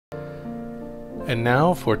And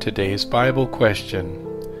now for today's Bible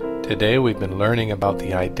question. Today we've been learning about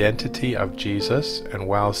the identity of Jesus, and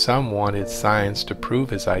while some wanted science to prove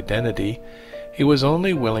his identity, he was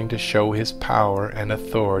only willing to show his power and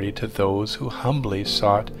authority to those who humbly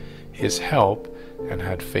sought his help and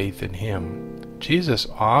had faith in him. Jesus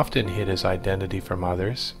often hid his identity from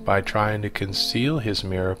others by trying to conceal his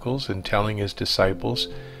miracles and telling his disciples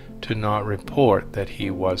to not report that he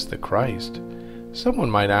was the Christ. Someone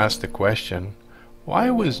might ask the question,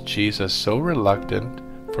 why was Jesus so reluctant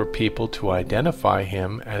for people to identify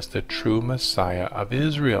him as the true Messiah of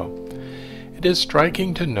Israel? It is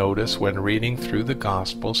striking to notice when reading through the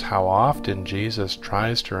Gospels how often Jesus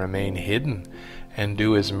tries to remain hidden and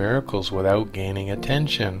do his miracles without gaining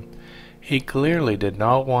attention. He clearly did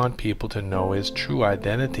not want people to know his true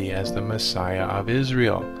identity as the Messiah of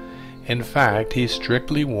Israel. In fact, he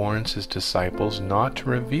strictly warns his disciples not to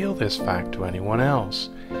reveal this fact to anyone else.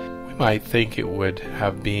 We might think it would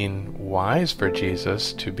have been wise for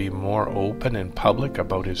Jesus to be more open and public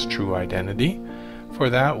about his true identity, for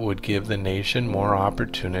that would give the nation more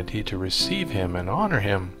opportunity to receive him and honor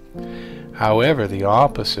him. However, the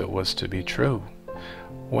opposite was to be true.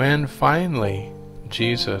 When finally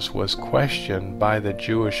Jesus was questioned by the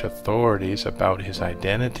Jewish authorities about his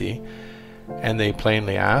identity, and they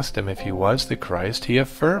plainly asked him if he was the Christ, he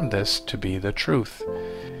affirmed this to be the truth.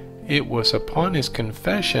 It was upon his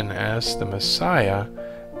confession as the Messiah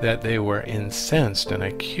that they were incensed and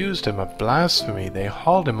accused him of blasphemy. They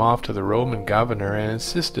hauled him off to the Roman governor and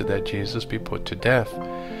insisted that Jesus be put to death.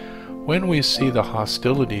 When we see the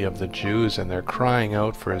hostility of the Jews and their crying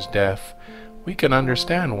out for his death, we can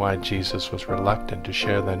understand why Jesus was reluctant to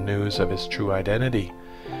share the news of his true identity.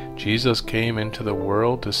 Jesus came into the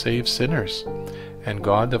world to save sinners, and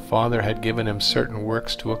God the Father had given him certain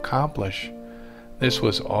works to accomplish. This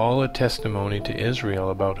was all a testimony to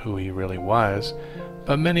Israel about who he really was,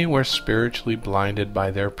 but many were spiritually blinded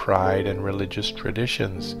by their pride and religious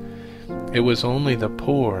traditions. It was only the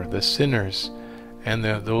poor, the sinners, and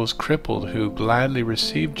those crippled who gladly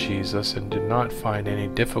received Jesus and did not find any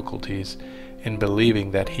difficulties in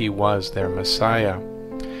believing that he was their Messiah.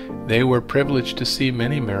 They were privileged to see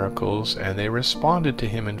many miracles, and they responded to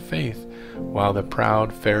him in faith, while the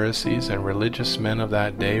proud Pharisees and religious men of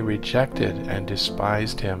that day rejected and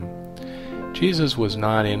despised him. Jesus was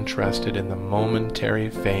not interested in the momentary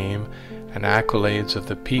fame and accolades of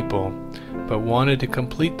the people, but wanted to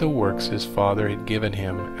complete the works his Father had given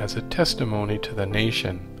him as a testimony to the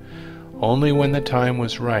nation. Only when the time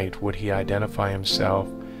was right would he identify himself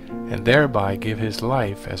and thereby give his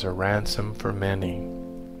life as a ransom for many.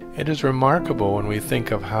 It is remarkable when we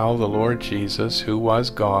think of how the Lord Jesus, who was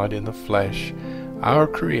God in the flesh, our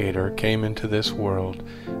Creator, came into this world,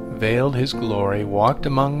 veiled his glory, walked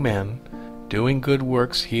among men, doing good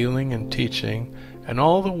works, healing and teaching, and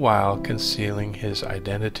all the while concealing his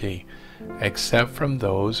identity, except from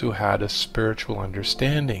those who had a spiritual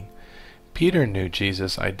understanding. Peter knew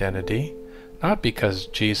Jesus' identity, not because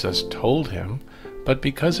Jesus told him, but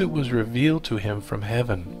because it was revealed to him from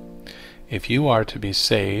heaven. If you are to be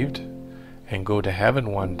saved and go to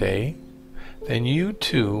heaven one day, then you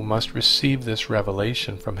too must receive this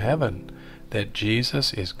revelation from heaven, that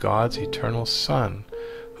Jesus is God's eternal Son,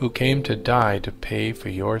 who came to die to pay for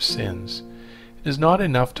your sins. It is not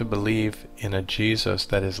enough to believe in a Jesus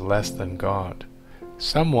that is less than God.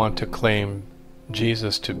 Some want to claim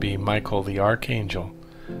Jesus to be Michael the Archangel.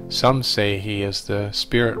 Some say he is the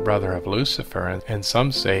spirit brother of Lucifer, and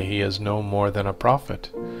some say he is no more than a prophet.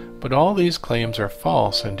 But all these claims are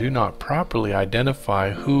false and do not properly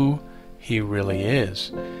identify who he really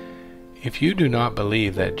is. If you do not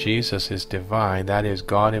believe that Jesus is divine, that is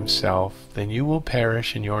God himself, then you will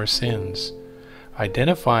perish in your sins.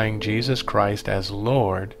 Identifying Jesus Christ as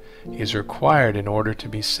Lord is required in order to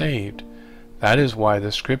be saved. That is why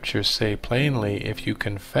the Scriptures say plainly, if you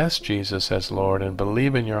confess Jesus as Lord and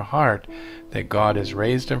believe in your heart that God has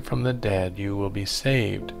raised him from the dead, you will be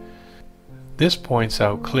saved. This points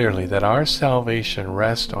out clearly that our salvation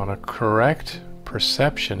rests on a correct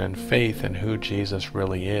perception and faith in who Jesus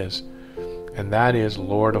really is, and that is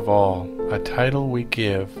Lord of all, a title we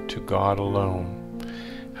give to God alone.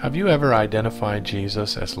 Have you ever identified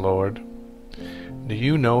Jesus as Lord? Do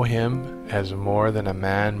you know him as more than a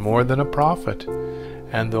man, more than a prophet,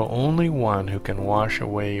 and the only one who can wash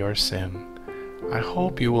away your sin? I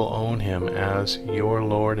hope you will own him as your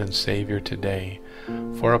Lord and Savior today,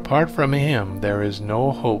 for apart from him there is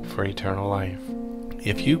no hope for eternal life.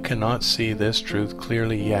 If you cannot see this truth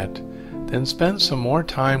clearly yet, then spend some more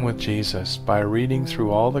time with Jesus by reading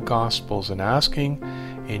through all the Gospels and asking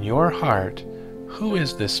in your heart, who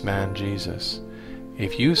is this man Jesus?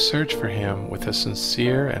 If you search for him with a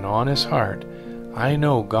sincere and honest heart, I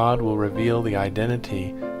know God will reveal the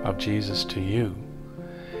identity of Jesus to you.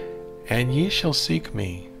 And ye shall seek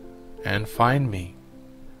me, and find me,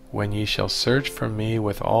 when ye shall search for me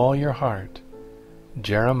with all your heart.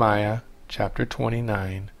 Jeremiah chapter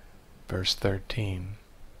 29, verse 13.